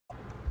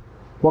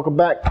Welcome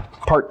back,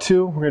 part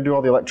 2. We're going to do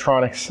all the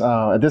electronics.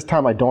 At this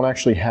time I don't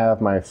actually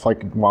have my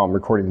flight, while I'm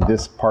recording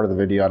this part of the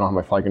video, I don't have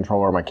my flight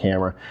controller or my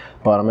camera,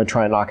 but I'm going to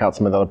try and knock out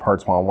some of the other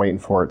parts while I'm waiting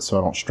for it so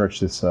I don't stretch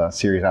this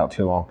series out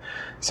too long.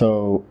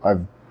 So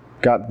I've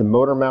got the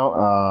motor mount.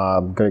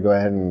 I'm going to go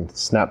ahead and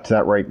snap to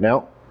that right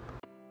now.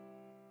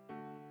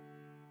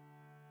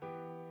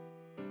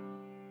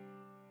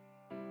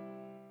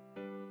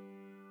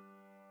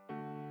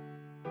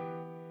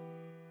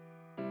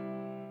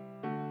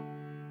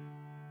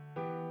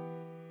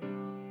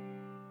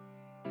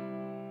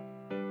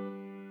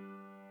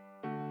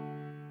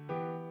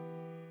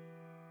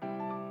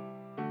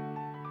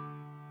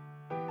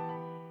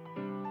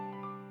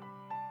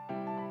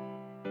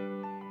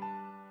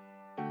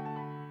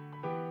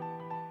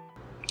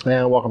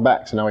 And welcome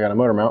back. So now we got a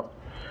motor mount.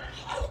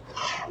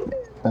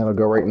 That'll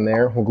go right in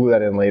there. We'll glue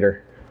that in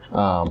later,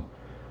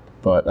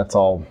 but that's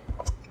all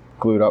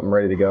glued up and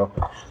ready to go.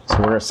 So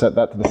we're going to set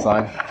that to the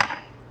side.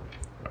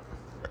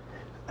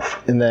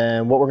 And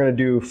then what we're going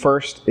to do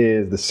first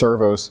is the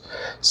servos.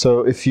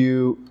 So if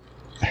you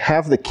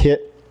have the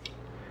kit,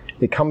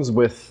 it comes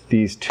with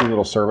these 2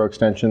 little servo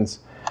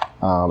extensions,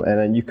 and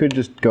then you could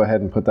just go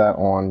ahead and put that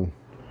on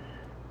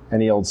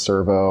any old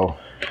servo,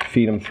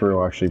 feed them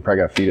through. Actually, you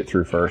probably got to feed it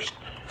through first.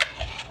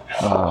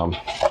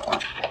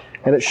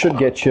 And it should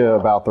get you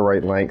about the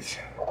right length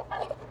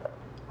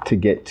to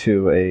get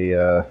to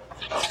a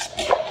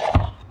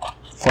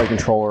flight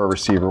controller or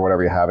receiver,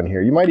 whatever you have in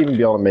here. You might even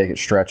be able to make it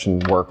stretch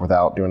and work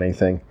without doing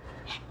anything.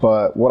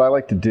 But what I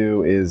like to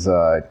do is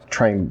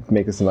try and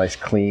make this a nice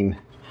clean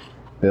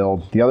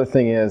build. The other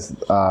thing is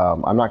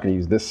I'm not going to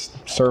use this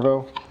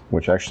servo,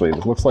 which actually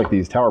looks like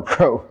these Tower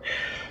Pro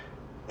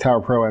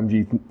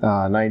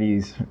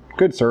MG90s.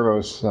 Good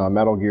servos,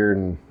 metal geared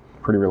and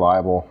pretty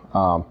reliable.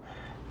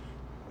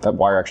 That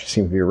wire actually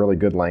seems to be a really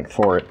good length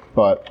for it.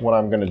 But what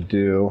I'm going to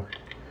do,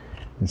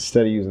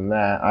 instead of using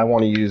that, I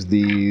want to use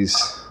these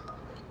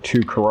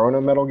 2 Corona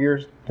metal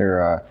gears.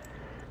 They're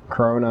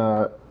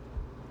Corona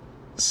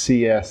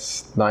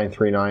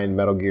CS939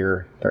 metal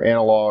gear. They're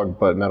analog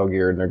but metal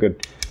geared, and they're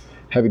good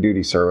heavy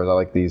duty servos. I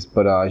like these.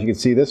 But as you can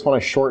see, this one I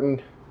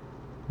shortened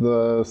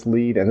the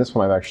lead, and this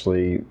one I've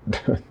actually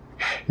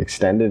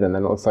extended, and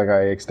then it looks like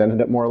I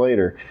extended it more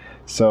later.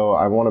 So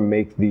I want to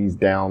make these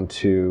down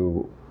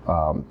to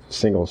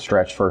single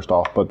stretch first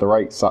off, but the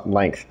right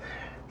length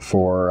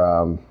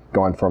for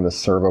going from the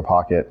servo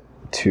pocket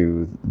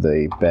to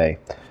the bay.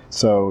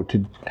 So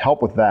to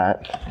help with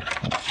that,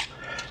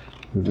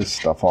 move this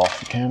stuff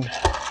off again.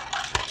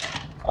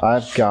 I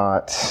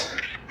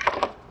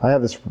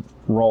have this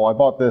roll. I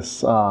bought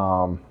this,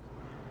 I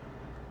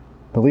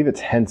believe it's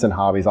Henson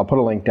Hobbies. I'll put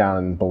a link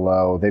down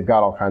below. They've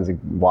got all kinds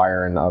of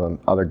wire and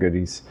other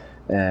goodies.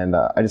 And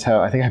I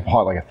think I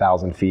bought like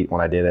 1,000 feet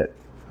when I did it.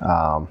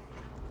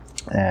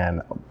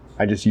 And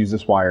I just use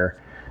this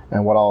wire.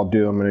 And what I'll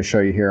do, I'm going to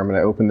show you here, I'm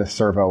going to open this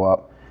servo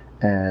up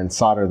and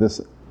solder this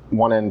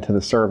one end to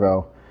the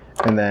servo.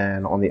 And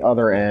then on the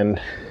other end,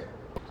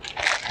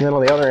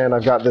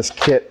 I've got this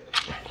kit,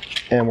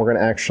 and we're going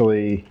to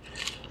actually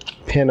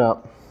pin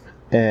up.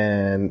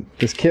 And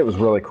this kit was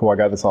really cool. I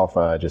got this off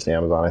just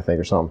Amazon, I think,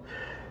 or something.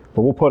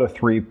 But we'll put a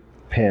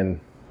 3-pin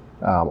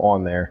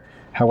on there.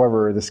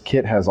 However, this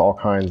kit has all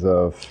kinds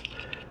of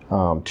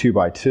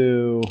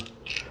 2x2,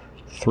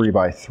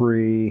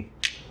 3x3,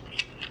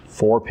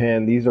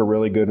 4-pin. These are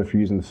really good if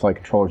you're using the flight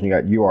controllers and you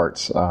got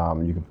UARTs.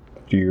 You can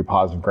do your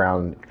positive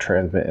ground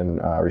transmit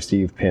and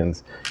receive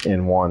pins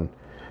in one.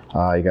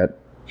 You got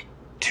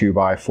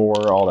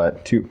 2x4, all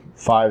that,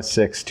 5,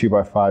 6,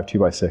 2x5,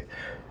 2x6,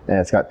 and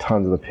it's got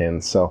tons of the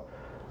pins. So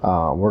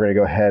we're going to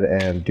go ahead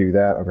and do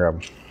that. I'll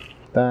grab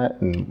that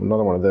and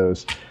another one of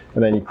those,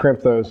 and then you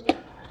crimp those.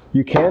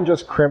 You can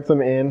just crimp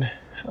them in.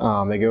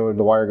 The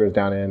wire goes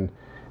down in,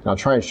 and I'll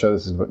try and show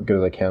this as good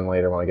as I can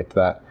later when I get to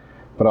that.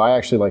 But I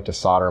actually like to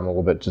solder them a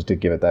little bit just to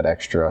give it that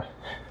extra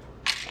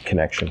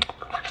connection.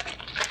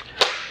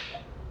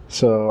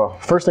 So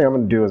first thing I'm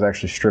going to do is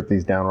actually strip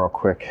these down real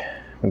quick.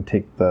 I'm going to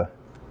take the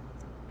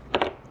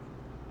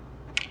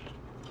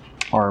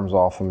arms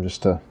off them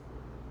just to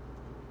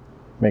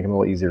make them a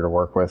little easier to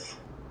work with.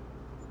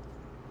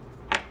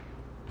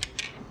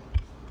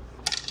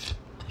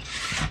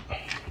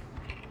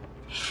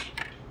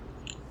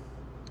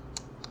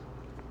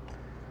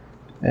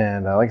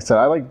 And like I said,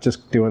 I like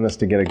just doing this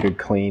to get a good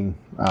clean,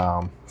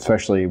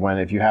 especially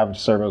if you have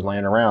servos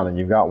laying around and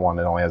you've got one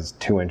that only has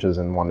 2 inches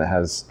and one that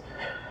has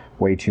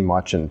way too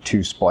much and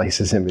 2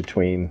 splices in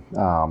between.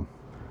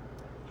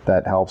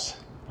 That helps.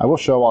 I will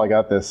show while I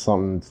got this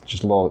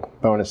just a little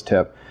bonus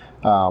tip.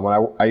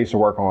 When I used to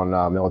work on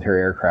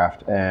military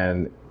aircraft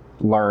and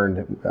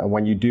learned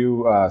when you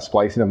do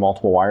splicing of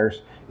multiple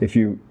wires, if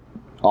you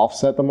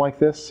offset them like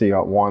this, so you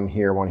got one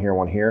here, one here,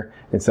 one here,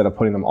 instead of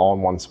putting them all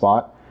in one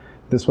spot,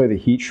 this way the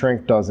heat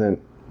shrink doesn't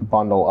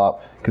bundle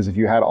up, because if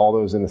you had all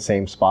those in the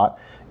same spot,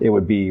 it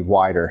would be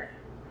wider.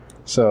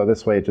 So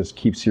this way it just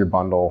keeps your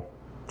bundle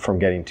from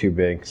getting too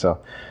big. So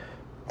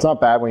it's not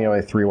bad when you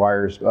only have 3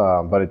 wires,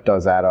 but it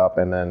does add up,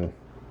 and then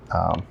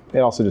it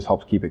also just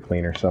helps keep it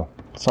cleaner. So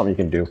something you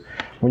can do.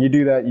 When you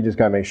do that, you just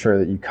gotta make sure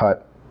that you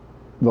cut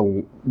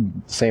the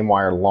same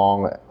wire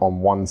long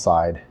on one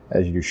side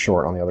as you do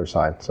short on the other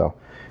side. So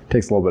it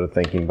takes a little bit of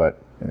thinking,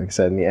 but like I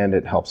said, in the end,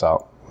 it helps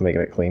out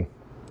making it clean.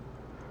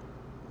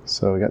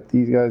 So we got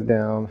these guys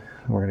down.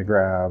 We're gonna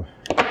grab,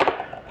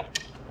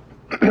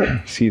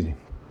 excuse me,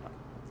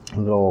 a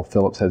little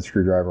Phillips head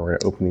screwdriver. We're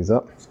gonna open these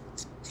up.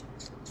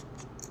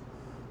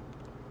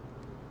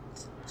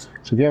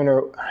 So if you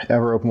haven't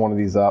ever opened one of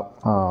these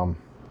up,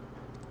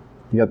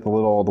 you got the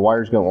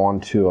wires go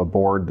onto a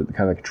board, the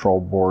kind of control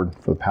board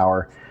for the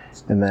power,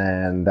 and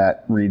then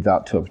that reads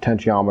out to a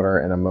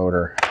potentiometer and a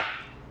motor.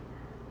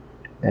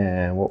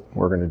 And what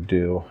we're gonna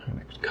do, I'm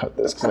gonna cut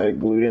this because I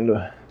glued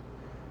into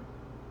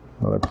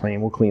another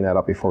plane. We'll clean that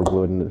up before we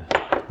glue it into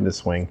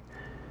this wing.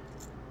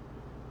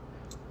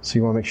 So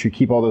you wanna make sure you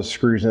keep all those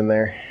screws in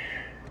there.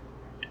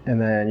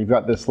 And then you've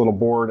got this little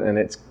board and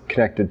it's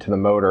connected to the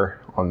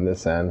motor on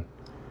this end.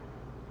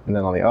 And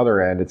then on the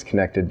other end, it's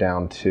connected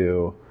down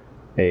to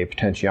a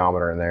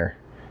potentiometer in there.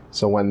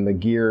 So when the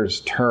gears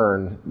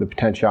turn, the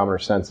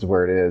potentiometer senses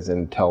where it is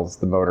and tells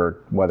the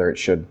motor whether it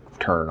should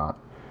turn or not.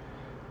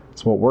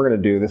 So what we're gonna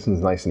do, this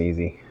one's nice and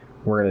easy.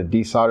 We're gonna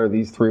desolder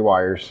these 3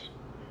 wires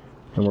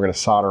and we're gonna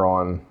solder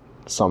on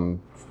some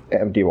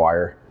empty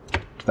wire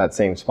to that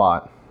same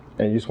spot.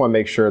 And you just wanna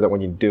make sure that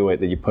when you do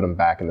it, that you put them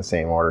back in the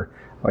same order.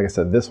 Like I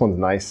said, this one's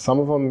nice. Some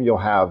of them you'll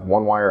have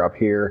one wire up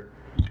here,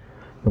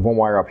 one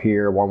wire up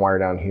here, one wire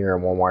down here,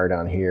 and one wire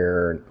down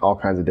here, all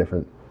kinds of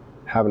different.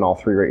 Having all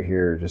 3 right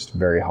here is just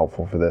very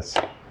helpful for this.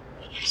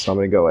 So I'm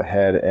gonna go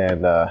ahead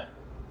and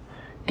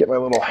get my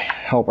little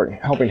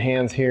helping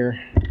hands here.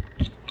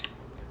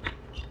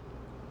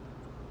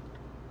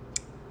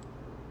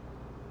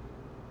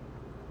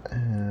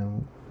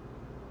 And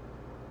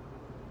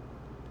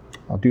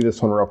I'll do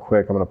this one real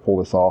quick. I'm gonna pull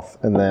this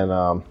off, and then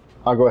I'll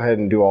go ahead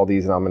and do all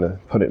these, and I'm gonna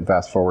put it in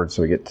fast forward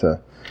so we get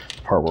to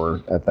the part where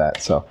we're at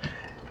that. So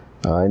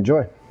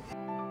enjoy.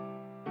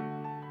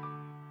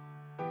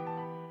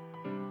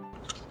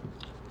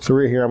 So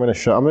right here, I'm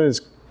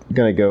just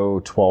gonna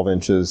go 12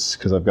 inches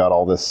because I've got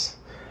all this,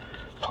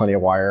 plenty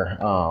of wire.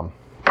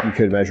 You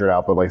could measure it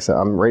out, but like I said,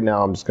 right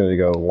now I'm just gonna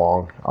go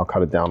long. I'll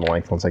cut it down the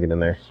length once I get in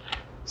there.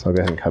 So I'll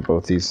go ahead and cut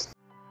both these.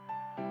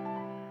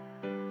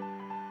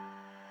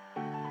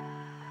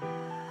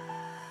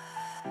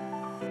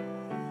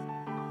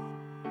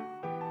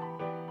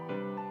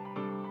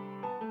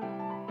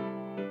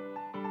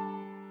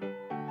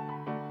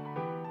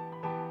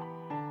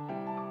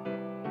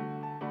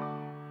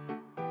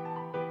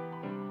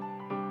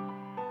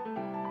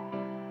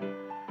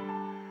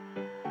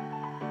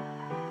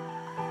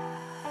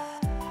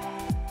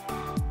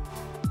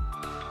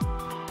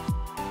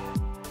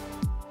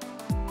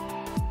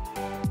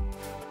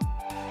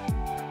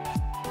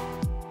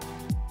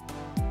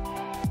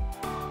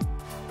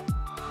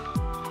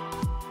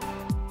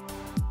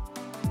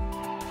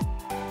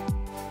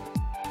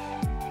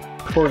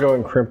 Before we go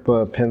and crimp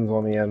pins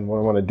on the end, what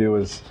I want to do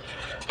is,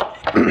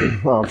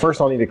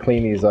 first I'll need to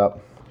clean these up,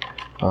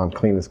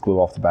 clean this glue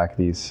off the back of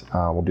these.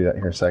 We'll do that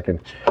here in a second.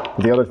 But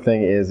the other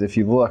thing is, if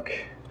you look,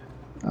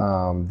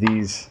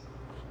 these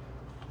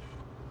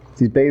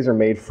bays are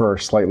made for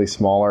slightly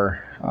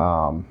smaller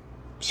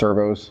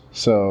servos.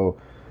 So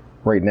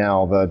right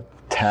now the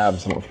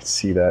tabs, I don't know if you can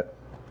see that,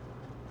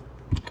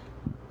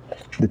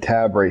 the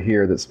tab right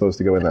here that's supposed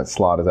to go in that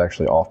slot is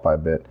actually off by a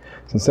bit.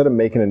 So instead of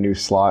making a new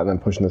slot and then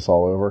pushing this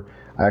all over,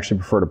 I actually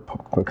prefer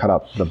to cut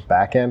out the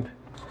back end.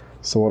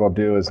 So what I'll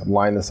do is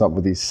line this up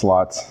with these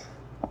slots.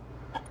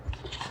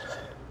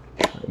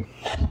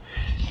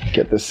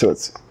 Get this so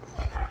it's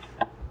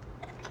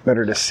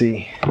better to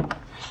see.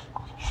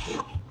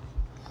 So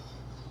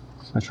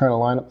I try to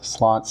line up the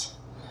slots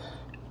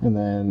and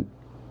then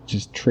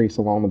just trace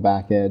along the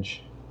back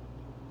edge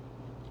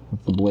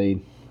with the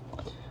blade.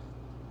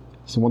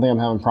 So one thing I'm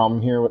having a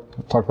problem here, what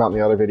I talked about in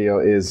the other video,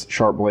 is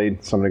sharp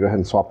blade. So I'm gonna go ahead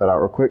and swap that out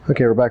real quick.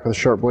 Okay, we're back with a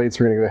sharp blade,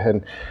 so we're gonna go ahead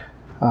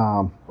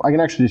and, I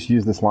can actually just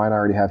use this line I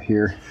already have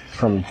here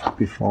from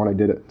before when I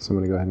did it. So I'm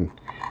gonna go ahead and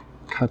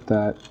cut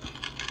that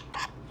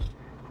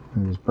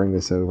and just bring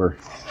this over.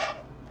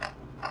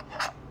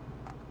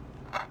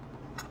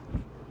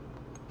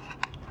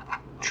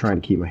 Trying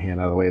to keep my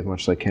hand out of the way as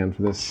much as I can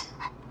for this.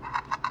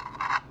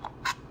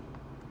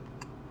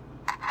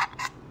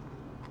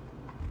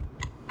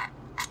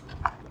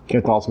 You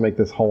have to also make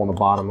this hole in the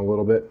bottom a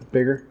little bit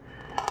bigger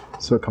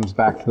so it comes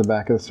back to the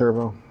back of the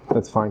servo.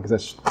 That's fine because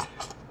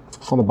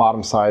that's on the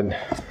bottom side.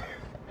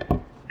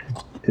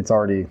 It's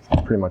already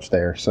pretty much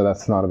there, so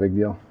that's not a big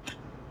deal.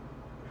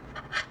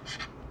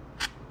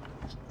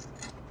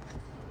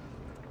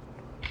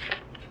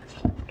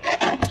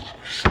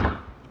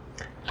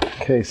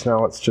 Okay, so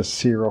now let's just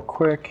see real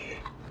quick.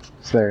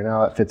 So there,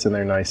 now that fits in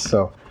there nice.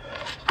 So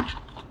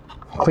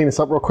clean this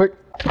up real quick.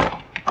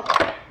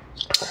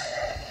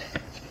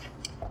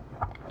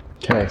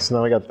 Okay, so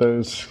now I got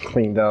those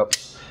cleaned up.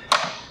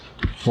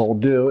 What we'll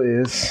do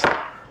is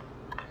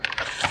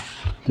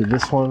do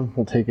this one.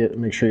 We'll take it,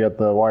 make sure you got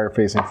the wire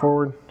facing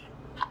forward.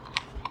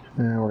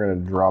 And we're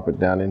gonna drop it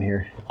down in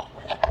here.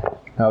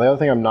 Now the other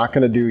thing I'm not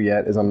going to do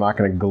yet is I'm not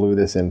going to glue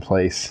this in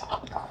place.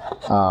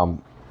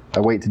 I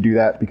wait to do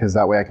that because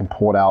that way I can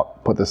pull it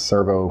out, put the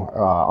servo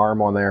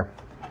arm on there,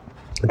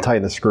 and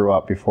tighten the screw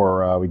up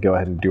before we go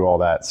ahead and do all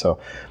that.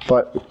 So,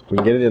 but we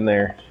can get it in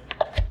there,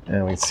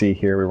 and we can see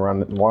here we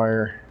run the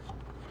wire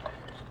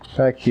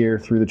back here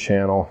through the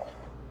channel,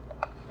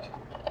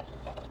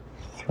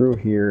 through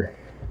here,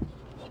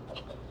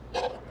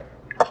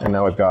 and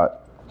now we've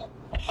got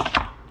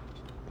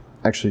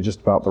actually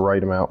just about the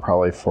right amount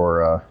probably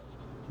for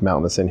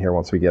mounting this in here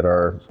once we get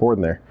our board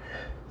in there.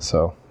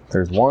 So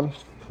there's one.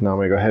 Now I'm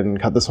going to go ahead and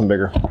cut this one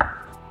bigger.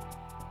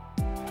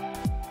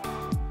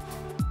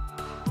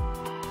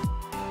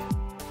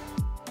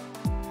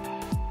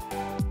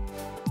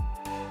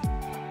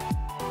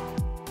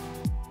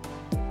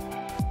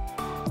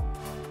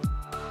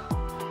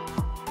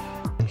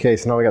 Okay,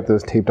 so now we got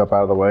those taped up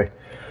out of the way.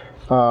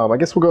 I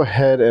guess we'll go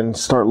ahead and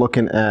start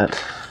looking at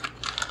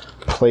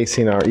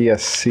placing our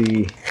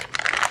ESC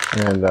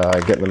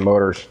and getting the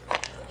motors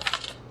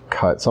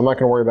cut. So I'm not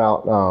going to worry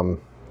about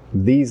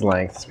these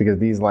lengths because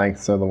these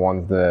lengths are the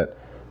ones that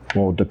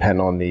will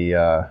depend on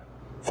the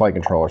flight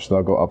controller. So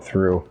they'll go up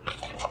through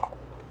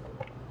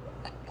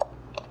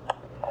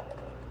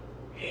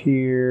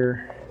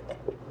here.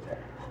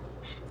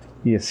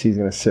 ESC is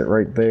going to sit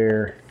right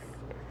there.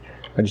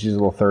 I just use a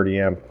little 30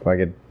 amp. I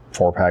get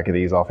 4-pack of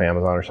these off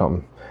Amazon or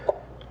something.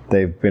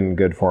 They've been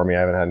good for me.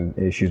 I haven't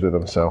had issues with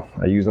them, so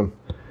I use them.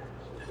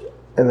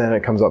 And then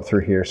it comes up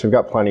through here. So we've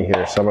got plenty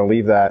here. So I'm going to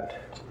leave that.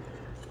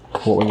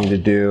 What we need to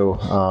do,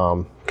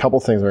 couple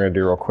things we're going to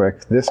do real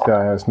quick. This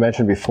guy, I was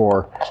mentioned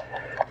before,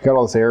 got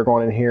all this air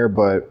going in here,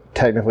 but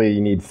technically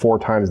you need 4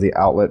 times the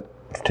outlet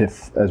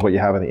as what you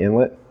have in the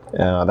inlet.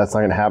 That's not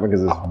going to happen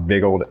because this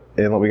big old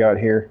inlet we got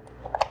here.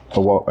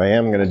 But what I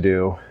am going to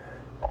do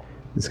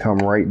is come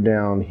right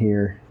down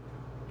here.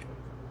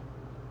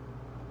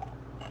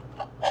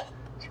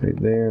 It's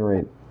right there,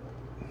 right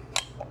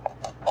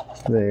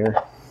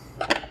there.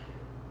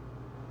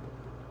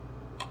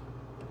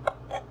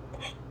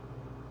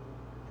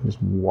 Just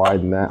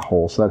widen that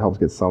hole, so that helps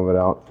get some of it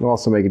out. It'll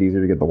also make it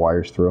easier to get the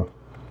wires through.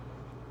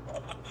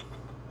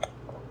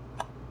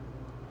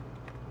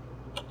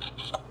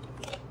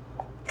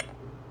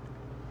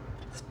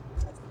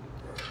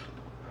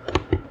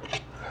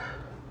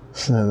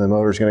 So then the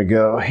motor's going to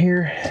go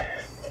here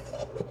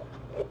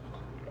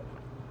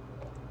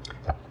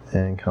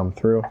and come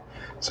through.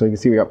 So you can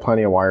see we got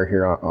plenty of wire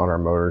here on our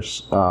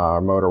motors, our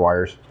motor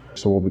wires.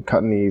 So we'll be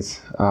cutting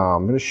these.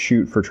 I'm going to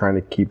shoot for trying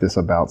to keep this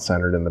about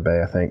centered in the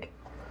bay, I think.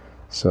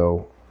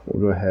 So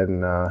we'll go ahead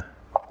and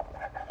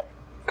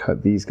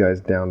cut these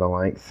guys down to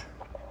length.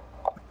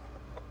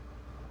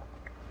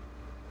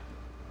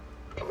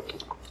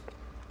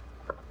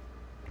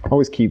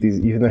 Always keep these,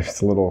 even if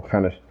it's little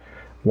kind of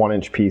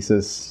 1-inch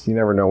pieces. You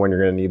never know when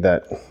you're going to need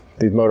that.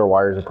 These motor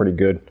wires are pretty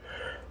good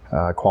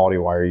quality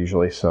wire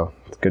usually, so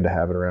it's good to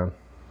have it around.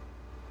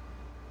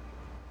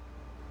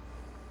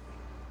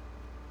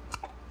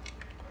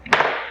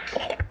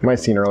 You might have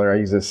seen earlier, I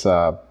use this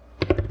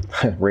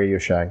Radio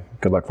Shack.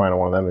 Good luck finding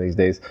one of them these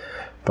days.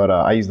 But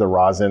I use the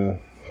rosin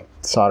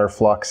solder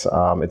flux.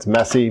 It's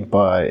messy,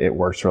 but it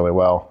works really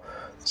well.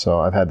 So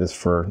I've had this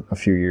for a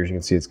few years. You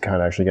can see it's kind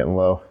of actually getting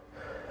low.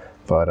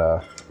 But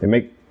it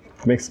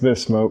makes a bit of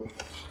smoke.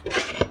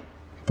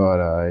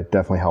 But it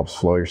definitely helps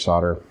flow your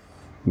solder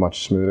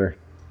much smoother,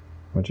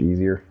 much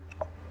easier.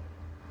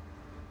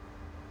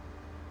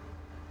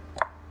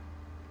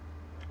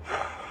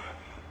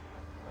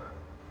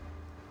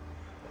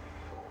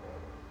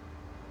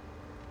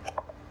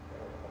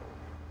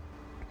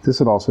 This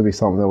would also be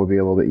something that would be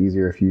a little bit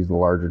easier if you use the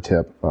larger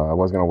tip. I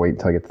was going to wait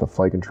until I get to the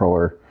flight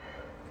controller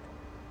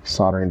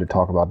soldering to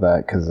talk about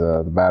that because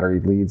the battery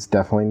leads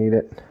definitely need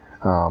it.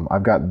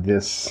 I've got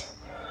this,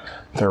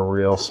 they're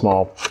real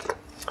small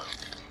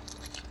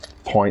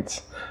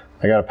points.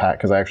 I got a pack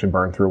because I actually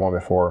burned through one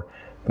before,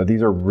 but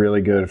these are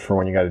really good for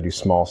when you got to do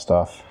small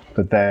stuff.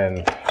 But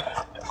then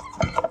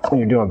when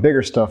you're doing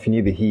bigger stuff, you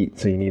need the heat.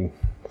 So you need,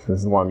 this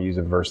is the one I'm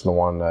using versus the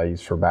one I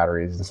use for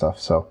batteries and stuff.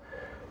 So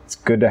it's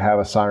good to have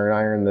a soldering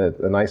iron,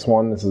 a nice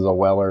one. This is a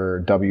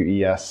Weller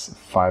WES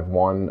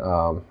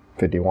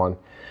 51.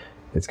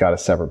 It's got a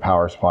separate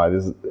power supply.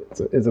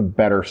 It's a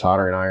better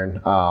soldering iron.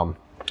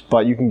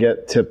 But you can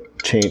get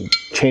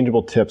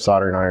changeable tip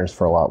soldering irons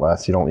for a lot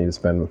less. You don't need to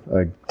spend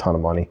a ton of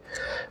money.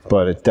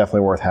 But it's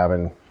definitely worth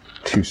having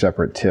 2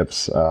 separate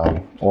tips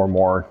or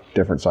more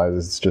different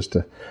sizes. It's just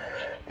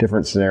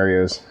different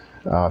scenarios.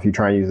 If you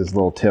try and use this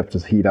little tip to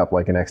heat up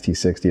like an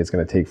XT60, it's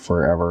going to take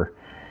forever.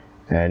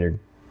 And you're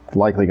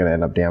likely going to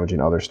end up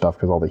damaging other stuff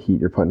because all the heat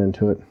you're putting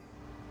into it.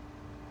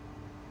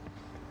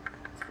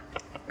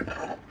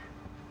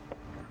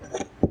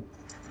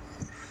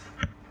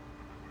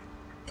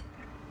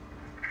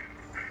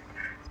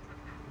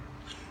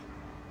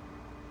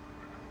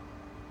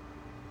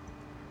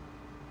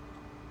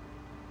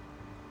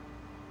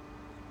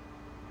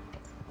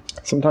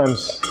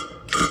 Sometimes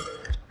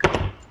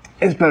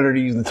it's better to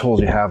use the tools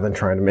you have than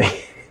trying to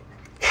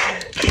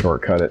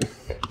shortcut it.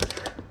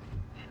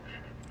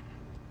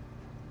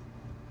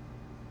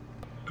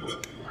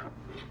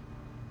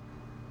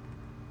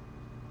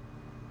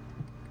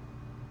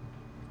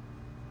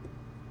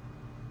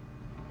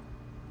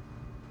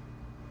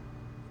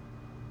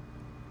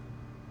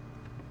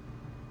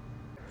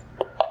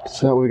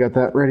 So we got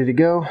that ready to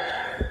go.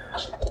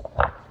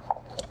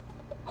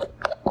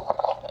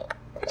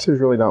 Guess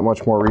there's really not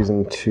much more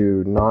reason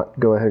to not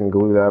go ahead and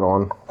glue that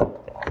on.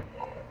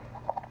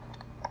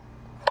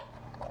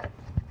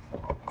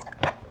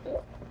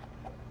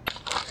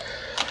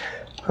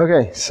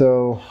 Okay,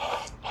 so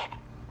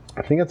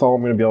I think that's all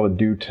I'm going to be able to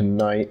do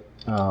tonight.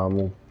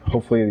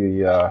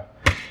 Hopefully the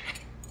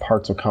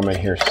parts will come in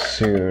here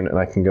soon and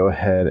I can go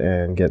ahead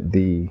and get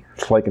the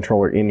flight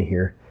controller in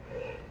here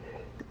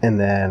and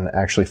then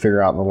actually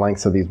figure out the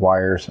lengths of these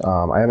wires.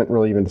 I haven't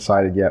really even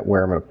decided yet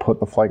where I'm going to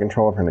put the flight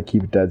controller, if I'm going to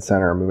keep it dead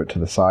center or move it to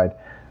the side.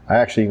 I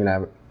actually even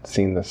haven't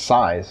seen the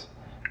size.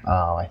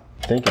 I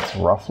think it's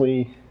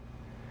roughly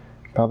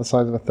about the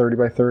size of a 30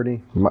 by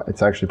 30.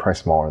 It's actually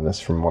probably smaller than this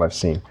from what I've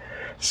seen.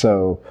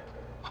 So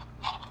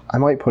I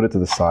might put it to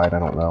the side, I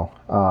don't know.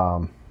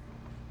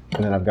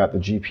 And then I've got the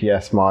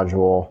GPS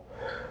module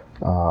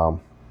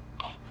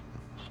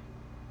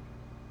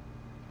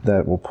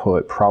that we'll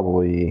put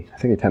probably, I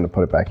think I tend to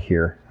put it back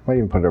here. I might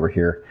even put it over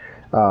here.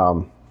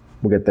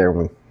 We'll get there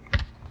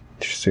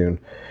soon.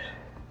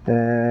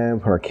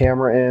 And put our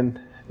camera in,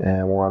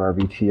 and we'll run our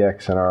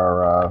VTX and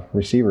our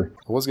receiver.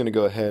 I was going to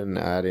go ahead and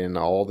add in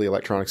all the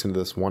electronics into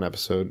this one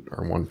episode,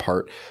 or one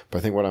part, but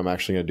I think what I'm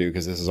actually going to do,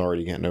 because this is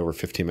already getting over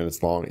 15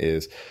 minutes long,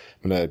 is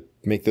I'm going to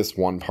make this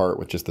one part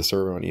with just the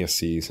Servo and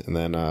ESCs, and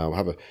then we'll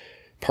have a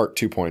part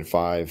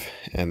 2.5,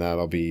 and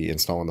that'll be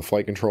installing the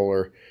flight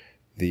controller,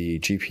 the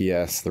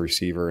GPS, the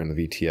receiver, and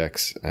the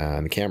VTX,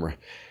 and the camera.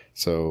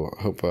 So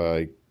I hope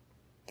you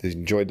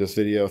enjoyed this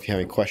video. If you have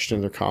any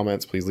questions or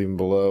comments, please leave them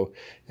below,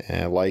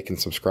 and like and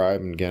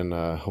subscribe. And again,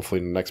 hopefully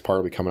the next part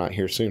will be coming out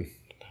here soon.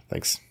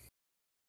 Thanks.